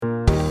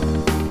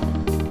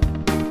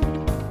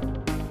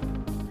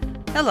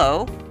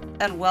Hello,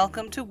 and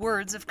welcome to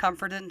Words of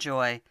Comfort and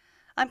Joy.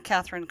 I'm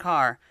Catherine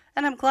Carr,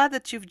 and I'm glad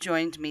that you've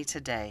joined me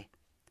today.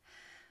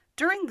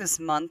 During this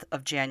month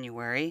of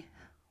January,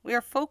 we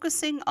are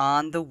focusing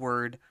on the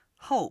word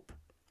hope.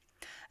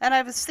 And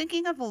I was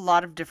thinking of a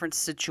lot of different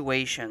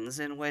situations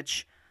in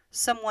which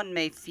someone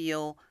may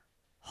feel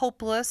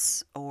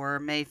hopeless or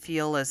may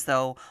feel as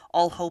though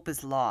all hope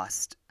is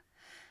lost,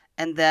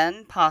 and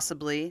then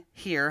possibly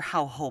hear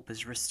how hope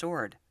is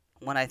restored.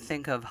 When I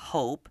think of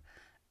hope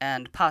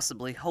and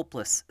possibly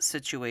hopeless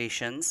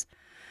situations,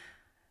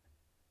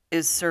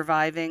 is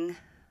surviving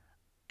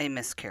a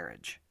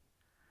miscarriage.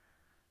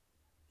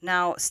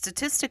 Now,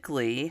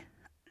 statistically,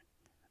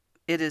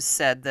 it is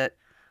said that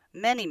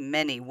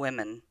many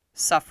women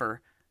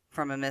suffer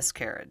from a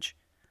miscarriage,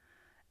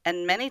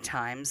 and many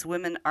times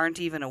women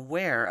aren't even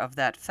aware of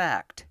that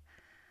fact.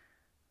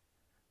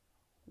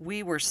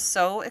 We were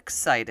so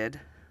excited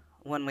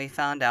when we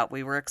found out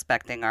we were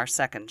expecting our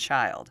second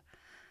child.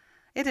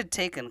 It had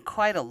taken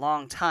quite a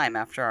long time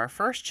after our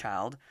first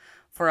child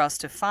for us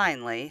to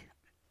finally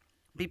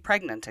be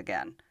pregnant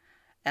again.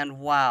 And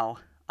wow,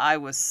 I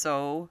was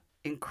so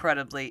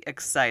incredibly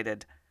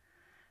excited.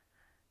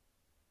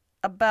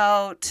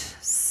 About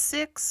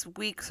 6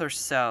 weeks or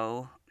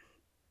so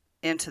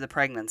into the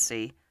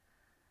pregnancy,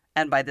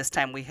 and by this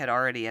time we had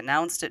already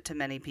announced it to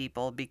many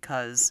people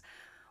because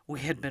we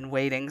had been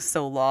waiting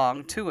so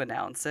long to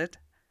announce it.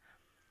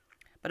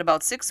 But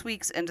about 6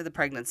 weeks into the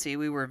pregnancy,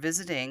 we were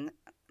visiting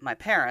my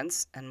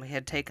parents, and we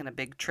had taken a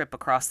big trip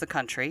across the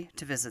country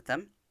to visit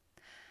them.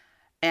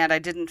 And I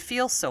didn't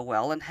feel so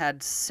well and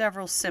had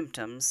several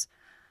symptoms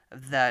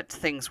that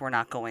things were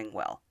not going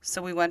well.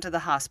 So we went to the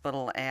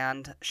hospital,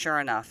 and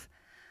sure enough,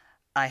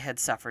 I had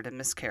suffered a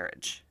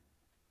miscarriage.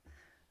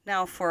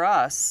 Now, for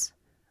us,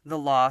 the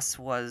loss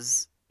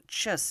was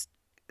just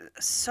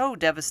so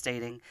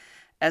devastating,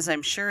 as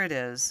I'm sure it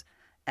is,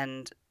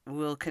 and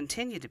will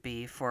continue to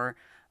be for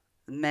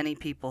many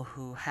people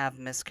who have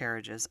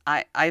miscarriages.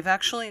 I've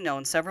actually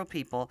known several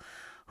people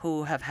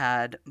who have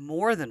had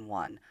more than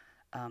one,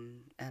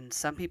 and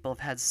some people have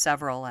had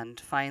several, and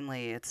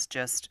finally it's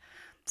just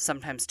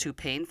sometimes too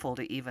painful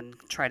to even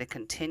try to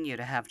continue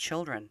to have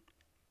children.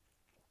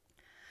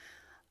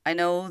 I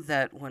know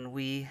that when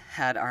we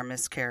had our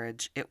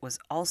miscarriage, it was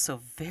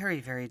also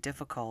very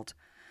difficult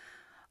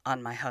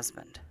on my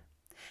husband.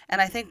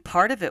 And I think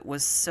part of it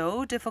was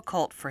so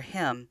difficult for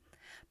him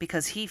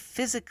because he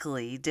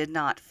physically did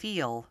not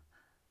feel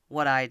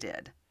what I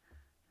did.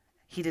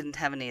 He didn't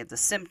have any of the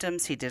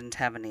symptoms, he didn't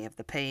have any of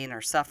the pain or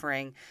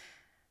suffering,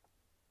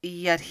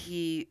 yet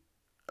he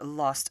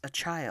lost a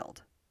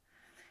child.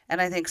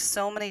 And I think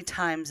so many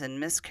times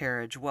in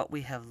miscarriage, what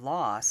we have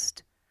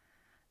lost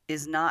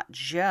is not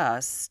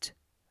just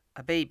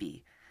a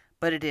baby,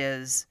 but it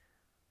is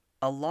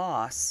a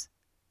loss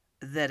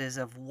that is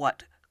of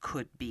what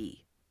could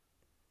be.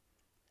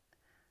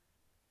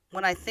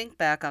 When I think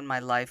back on my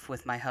life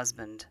with my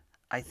husband,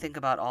 I think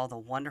about all the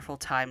wonderful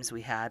times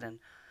we had, and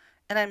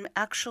I'm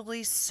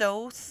actually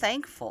so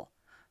thankful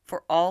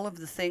for all of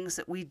the things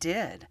that we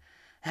did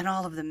and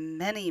all of the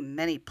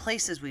many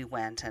places we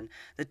went and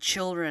the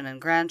children and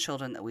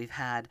grandchildren that we've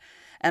had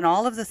and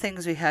all of the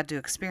things we had to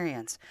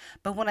experience.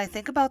 But when I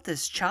think about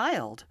this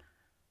child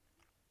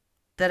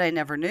that I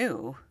never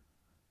knew,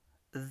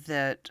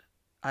 that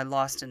I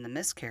lost in the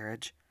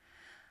miscarriage,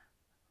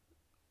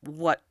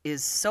 what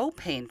is so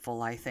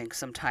painful, I think,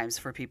 sometimes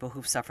for people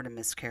who've suffered a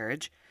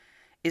miscarriage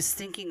is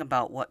thinking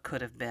about what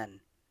could have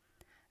been.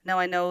 Now,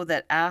 I know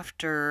that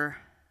after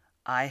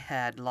I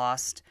had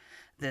lost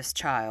this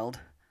child,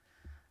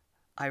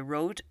 I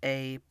wrote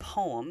a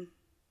poem,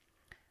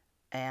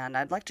 and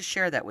I'd like to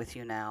share that with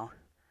you now.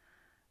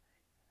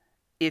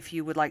 If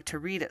you would like to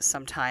read it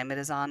sometime, it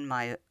is on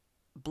my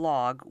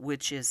blog,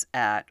 which is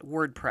at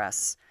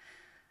WordPress.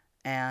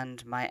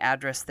 And my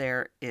address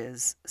there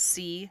is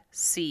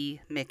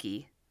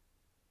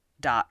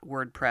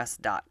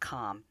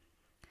ccmickey.wordpress.com.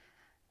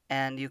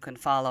 And you can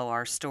follow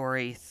our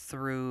story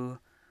through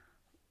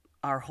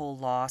our whole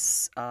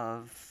loss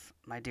of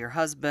my dear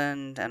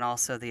husband and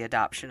also the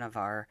adoption of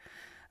our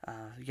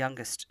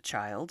youngest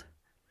child.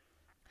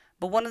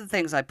 But one of the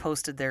things I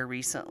posted there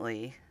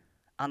recently,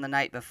 on the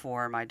night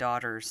before my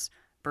daughter's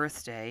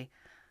birthday,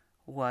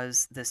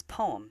 was this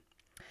poem.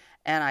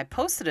 And I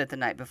posted it the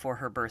night before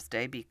her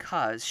birthday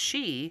because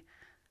she,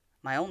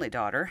 my only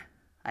daughter,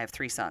 I have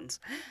 3 sons,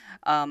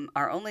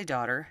 our only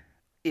daughter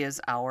is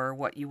our,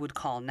 what you would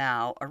call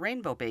now, a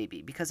rainbow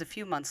baby. Because a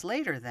few months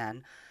later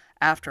then,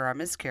 after our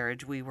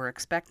miscarriage, we were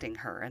expecting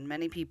her. And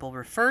many people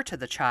refer to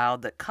the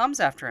child that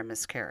comes after a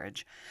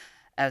miscarriage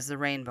as the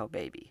rainbow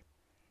baby.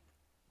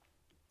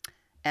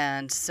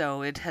 And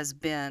so it has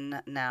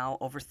been now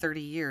over 30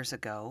 years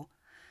ago,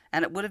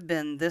 and it would have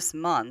been this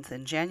month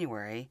in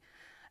January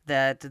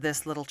that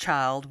this little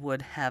child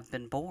would have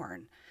been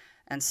born.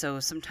 And so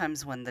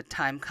sometimes when the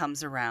time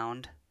comes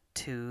around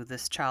to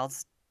this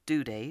child's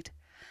due date,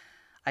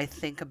 I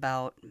think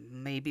about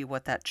maybe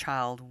what that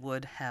child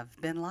would have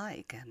been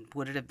like. And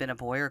would it have been a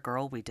boy or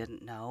girl? We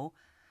didn't know.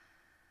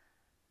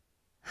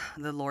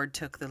 The Lord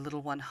took the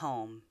little one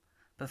home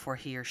before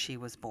he or she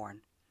was born.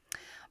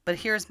 But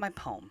here's my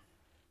poem.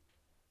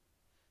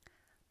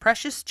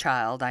 Precious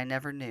child I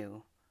never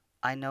knew,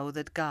 I know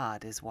that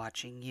God is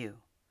watching you,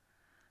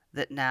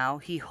 that now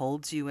he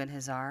holds you in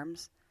his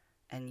arms,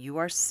 and you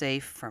are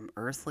safe from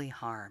earthly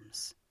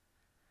harms.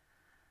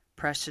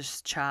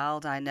 Precious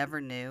child I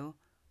never knew,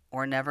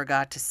 or never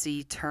got to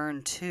see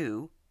turn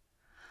to,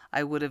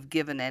 I would have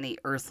given any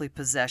earthly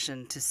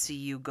possession to see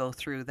you go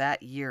through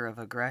that year of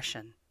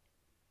aggression.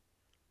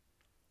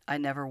 I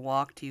never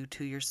walked you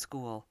to your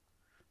school.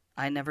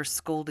 I never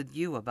scolded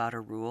you about a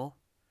rule.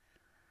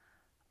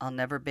 I'll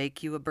never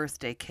bake you a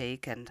birthday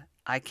cake, and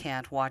I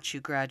can't watch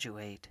you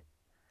graduate.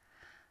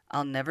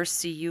 I'll never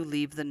see you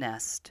leave the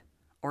nest,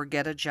 or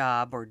get a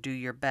job, or do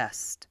your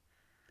best.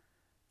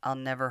 I'll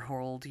never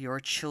hold your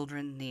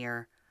children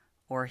near,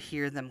 or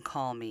hear them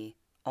call me,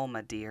 "Oh,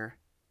 my dear."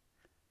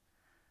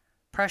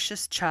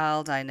 Precious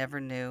child I never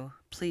knew,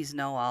 please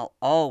know I'll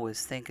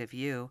always think of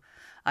you.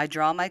 I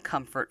draw my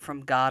comfort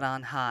from God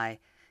on high.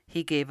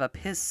 He gave up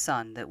his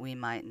son that we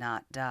might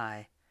not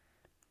die.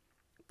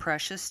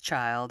 Precious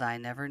child I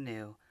never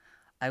knew,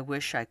 I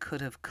wish I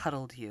could have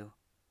cuddled you.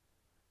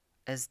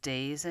 As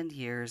days and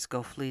years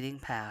go fleeting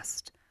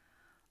past,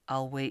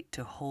 I'll wait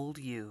to hold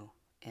you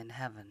in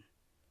heaven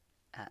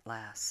at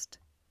last.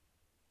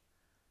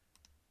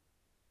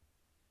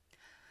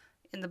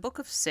 In the book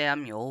of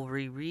Samuel,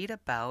 we read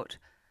about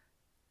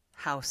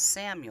how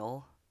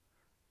Samuel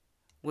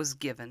was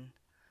given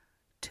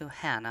to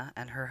Hannah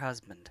and her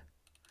husband.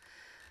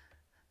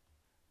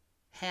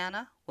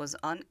 Hannah was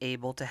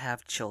unable to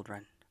have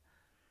children.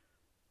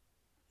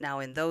 Now,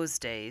 in those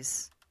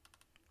days,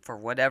 for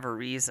whatever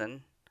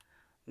reason,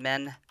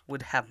 men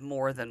would have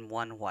more than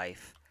one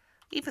wife,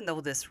 even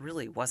though this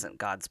really wasn't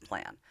God's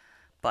plan.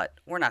 But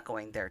we're not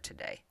going there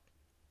today.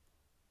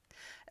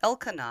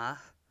 Elkanah,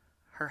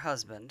 her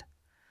husband,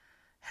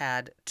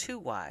 had 2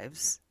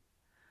 wives.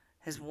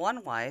 His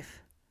one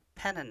wife,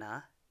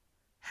 Peninnah,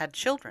 had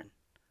children,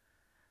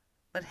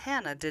 but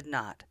Hannah did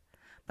not.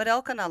 But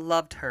Elkanah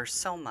loved her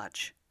so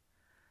much,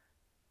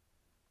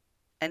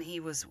 and he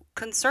was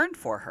concerned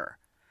for her.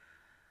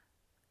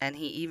 And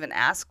he even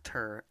asked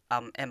her,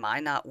 am I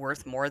not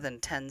worth more than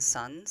 10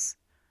 sons?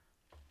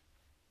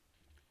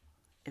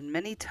 And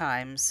many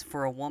times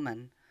for a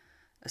woman,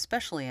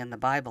 especially in the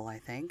Bible, I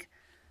think,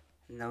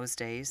 in those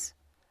days,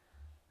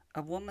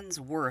 a woman's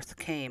worth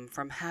came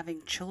from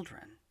having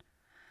children.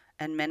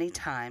 And many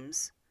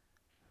times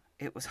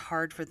it was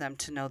hard for them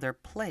to know their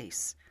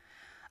place.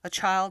 A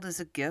child is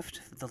a gift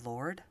of the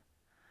Lord.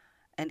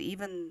 And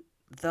even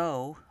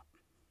though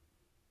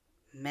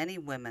many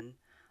women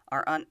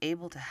are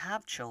unable to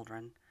have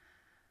children,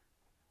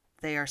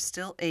 they are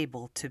still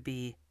able to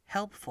be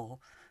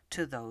helpful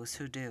to those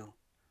who do.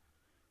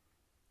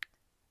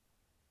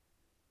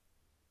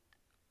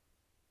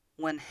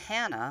 When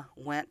Hannah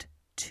went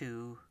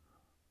to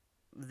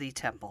the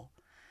temple,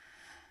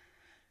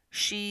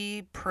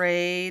 she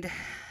prayed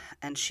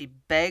and she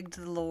begged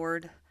the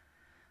Lord,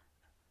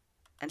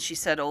 and she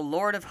said, "O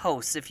Lord of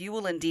hosts, if you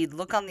will indeed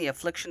look on the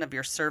affliction of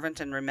your servant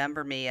and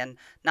remember me, and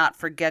not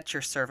forget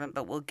your servant,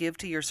 but will give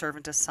to your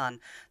servant a son,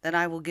 then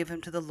I will give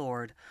him to the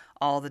Lord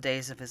all the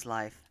days of his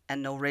life,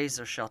 and no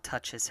razor shall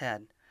touch his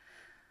head."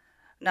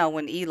 Now,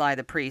 when Eli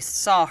the priest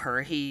saw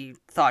her, he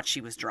thought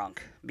she was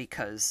drunk,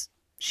 because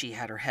she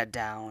had her head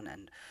down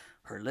and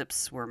her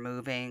lips were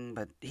moving,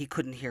 but he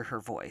couldn't hear her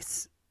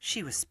voice.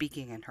 She was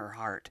speaking in her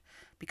heart,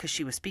 because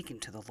she was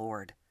speaking to the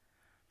Lord.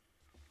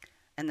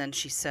 And then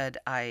she said,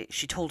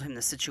 she told him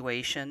the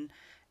situation,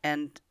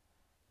 and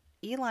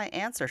Eli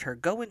answered her,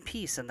 "Go in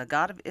peace, and the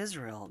God of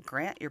Israel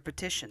grant your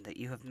petition that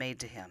you have made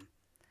to him."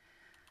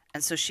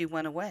 And so she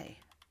went away,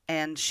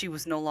 and she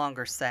was no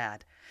longer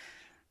sad.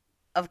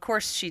 Of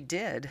course, she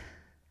did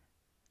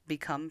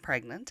become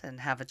pregnant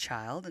and have a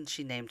child, and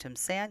she named him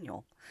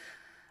Samuel.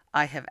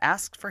 "I have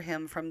asked for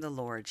him from the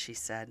Lord," she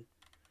said.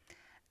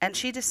 And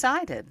she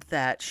decided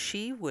that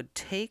she would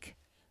take,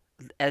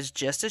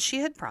 just as she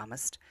had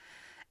promised,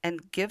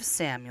 and give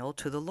Samuel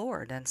to the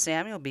Lord. And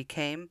Samuel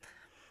became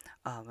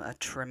a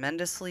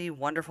tremendously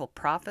wonderful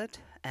prophet,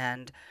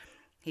 and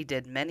he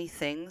did many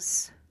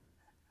things,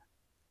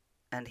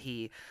 and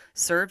he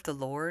served the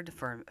Lord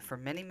for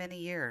many, many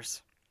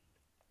years.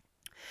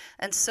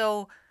 And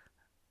so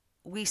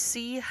we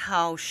see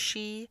how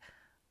she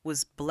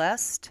was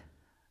blessed,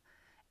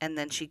 and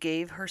then she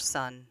gave her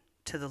son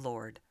to the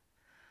Lord.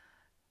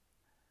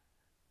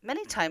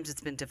 Many times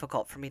it's been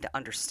difficult for me to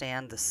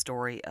understand the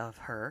story of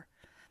her,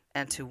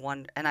 and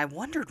I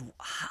wondered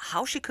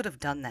how she could have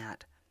done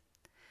that.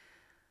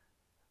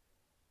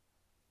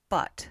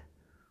 But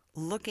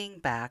looking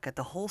back at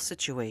the whole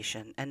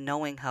situation and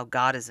knowing how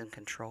God is in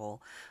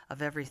control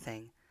of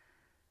everything,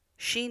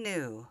 she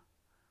knew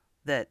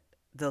that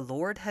the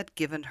Lord had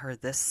given her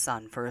this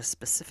son for a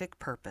specific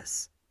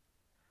purpose.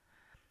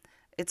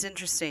 It's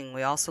interesting,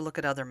 we also look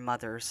at other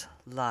mothers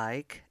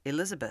like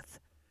Elizabeth.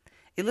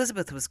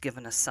 Elizabeth was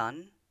given a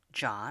son,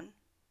 John,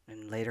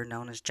 and later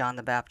known as John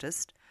the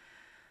Baptist,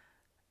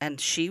 and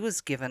she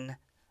was given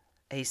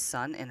a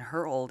son in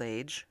her old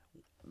age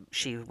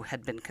She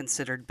had been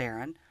considered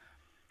barren.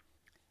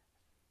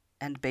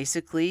 And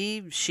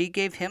basically, she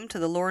gave him to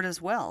the Lord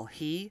as well.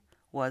 He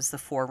was the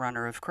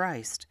forerunner of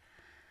Christ.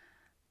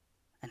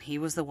 And he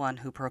was the one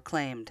who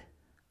proclaimed,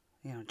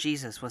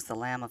 Jesus was the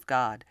Lamb of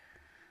God.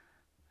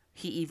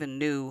 He even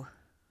knew,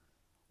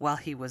 while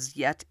he was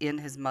yet in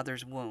his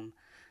mother's womb,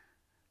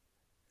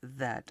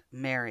 that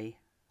Mary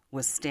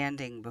was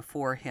standing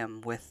before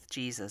him with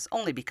Jesus,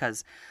 only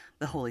because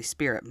the Holy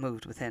Spirit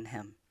moved within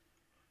him.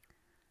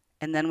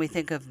 And then we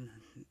think of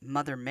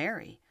Mother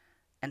Mary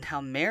and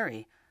how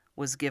Mary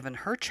was given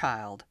her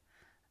child,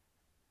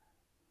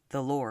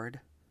 the Lord,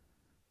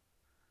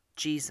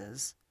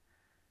 Jesus,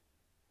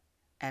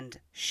 and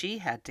she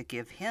had to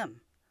give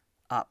him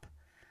up.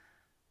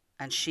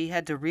 And she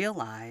had to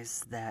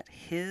realize that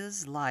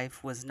his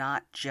life was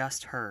not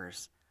just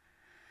hers.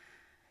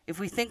 If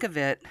we think of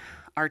it,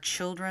 our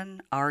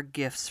children are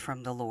gifts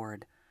from the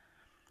Lord.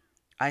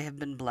 I have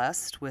been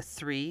blessed with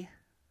 3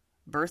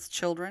 birth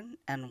children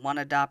and 1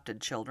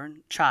 adopted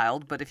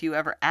child, but if you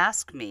ever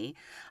ask me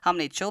how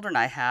many children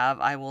I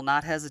have, I will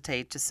not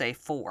hesitate to say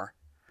 4.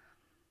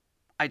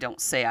 I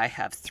don't say I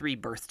have 3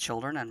 birth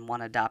children and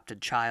 1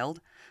 adopted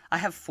child. I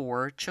have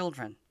 4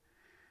 children,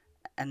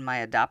 and my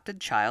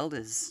adopted child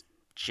is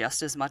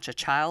just as much a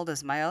child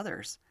as my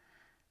others.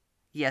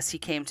 Yes, he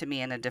came to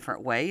me in a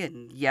different way,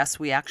 and yes,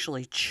 we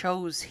actually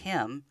chose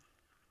him,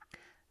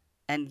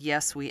 and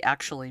yes, we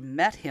actually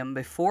met him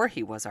before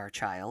he was our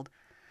child.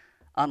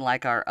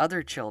 Unlike our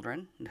other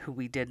children, who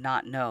we did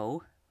not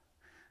know,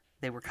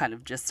 they were kind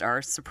of just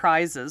our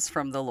surprises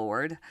from the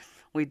Lord.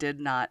 We did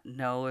not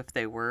know if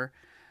they were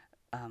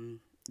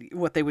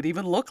what they would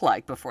even look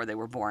like before they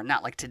were born.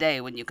 Not like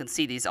today when you can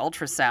see these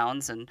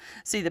ultrasounds and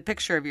see the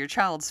picture of your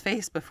child's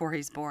face before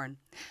he's born.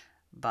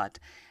 But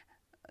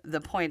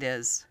the point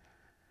is,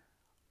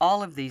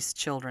 all of these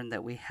children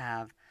that we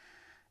have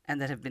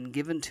and that have been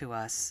given to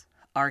us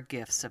are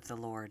gifts of the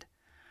Lord.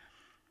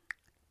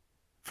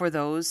 For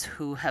those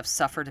who have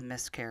suffered a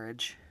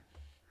miscarriage,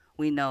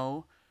 we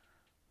know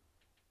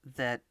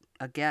that,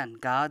 again,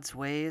 God's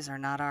ways are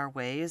not our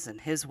ways,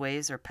 and his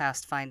ways are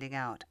past finding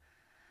out.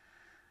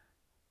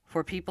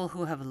 For people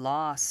who have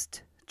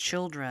lost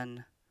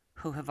children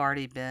who have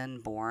already been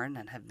born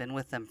and have been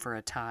with them for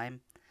a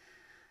time,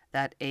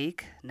 that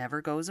ache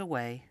never goes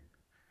away,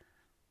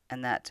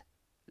 and that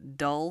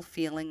dull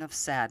feeling of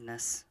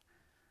sadness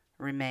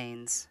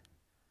remains,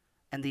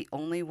 and the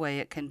only way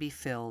it can be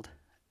filled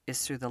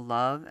is through the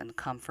love and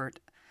comfort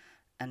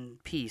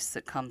and peace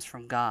that comes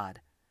from God.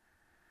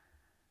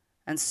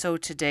 And so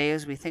today,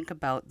 as we think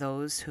about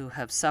those who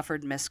have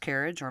suffered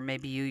miscarriage, or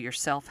maybe you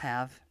yourself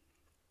have,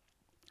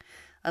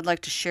 I'd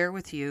like to share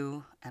with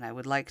you, and I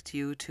would like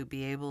you to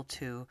be able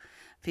to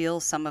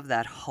feel some of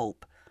that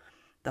hope.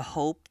 The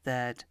hope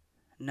that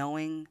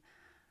knowing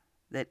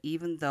that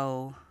even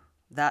though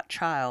that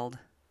child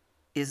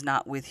is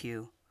not with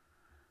you,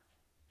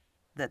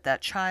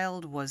 that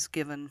child was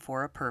given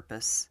for a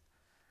purpose,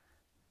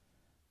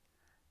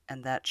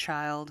 and that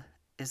child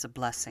is a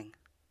blessing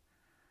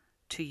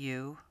to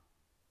you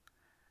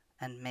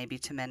and maybe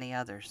to many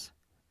others.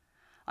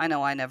 I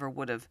know I never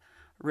would have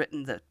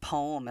written the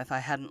poem if I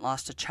hadn't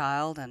lost a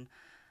child, and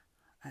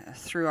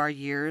through our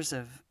years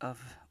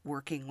of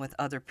working with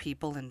other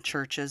people in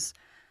churches,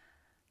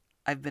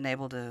 I've been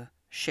able to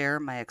share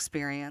my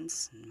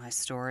experience and my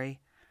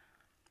story.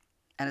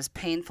 And as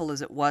painful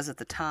as it was at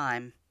the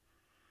time,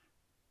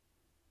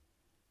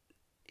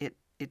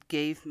 it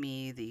gave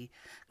me the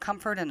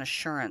comfort and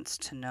assurance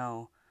to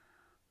know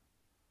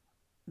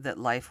that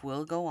life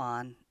will go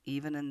on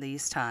even in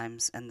these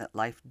times, and that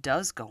life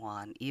does go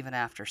on even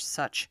after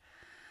such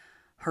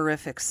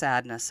horrific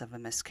sadness of a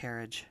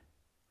miscarriage.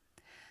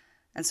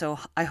 And so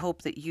I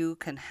hope that you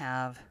can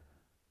have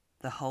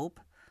the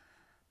hope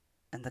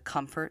and the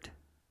comfort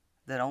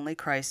that only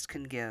Christ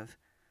can give.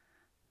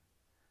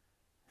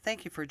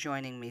 Thank you for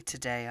joining me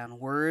today on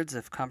Words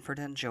of Comfort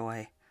and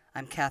Joy.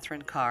 I'm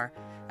Catherine Carr,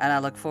 and I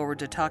look forward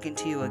to talking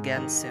to you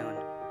again soon.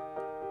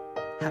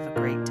 Have a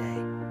great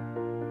day.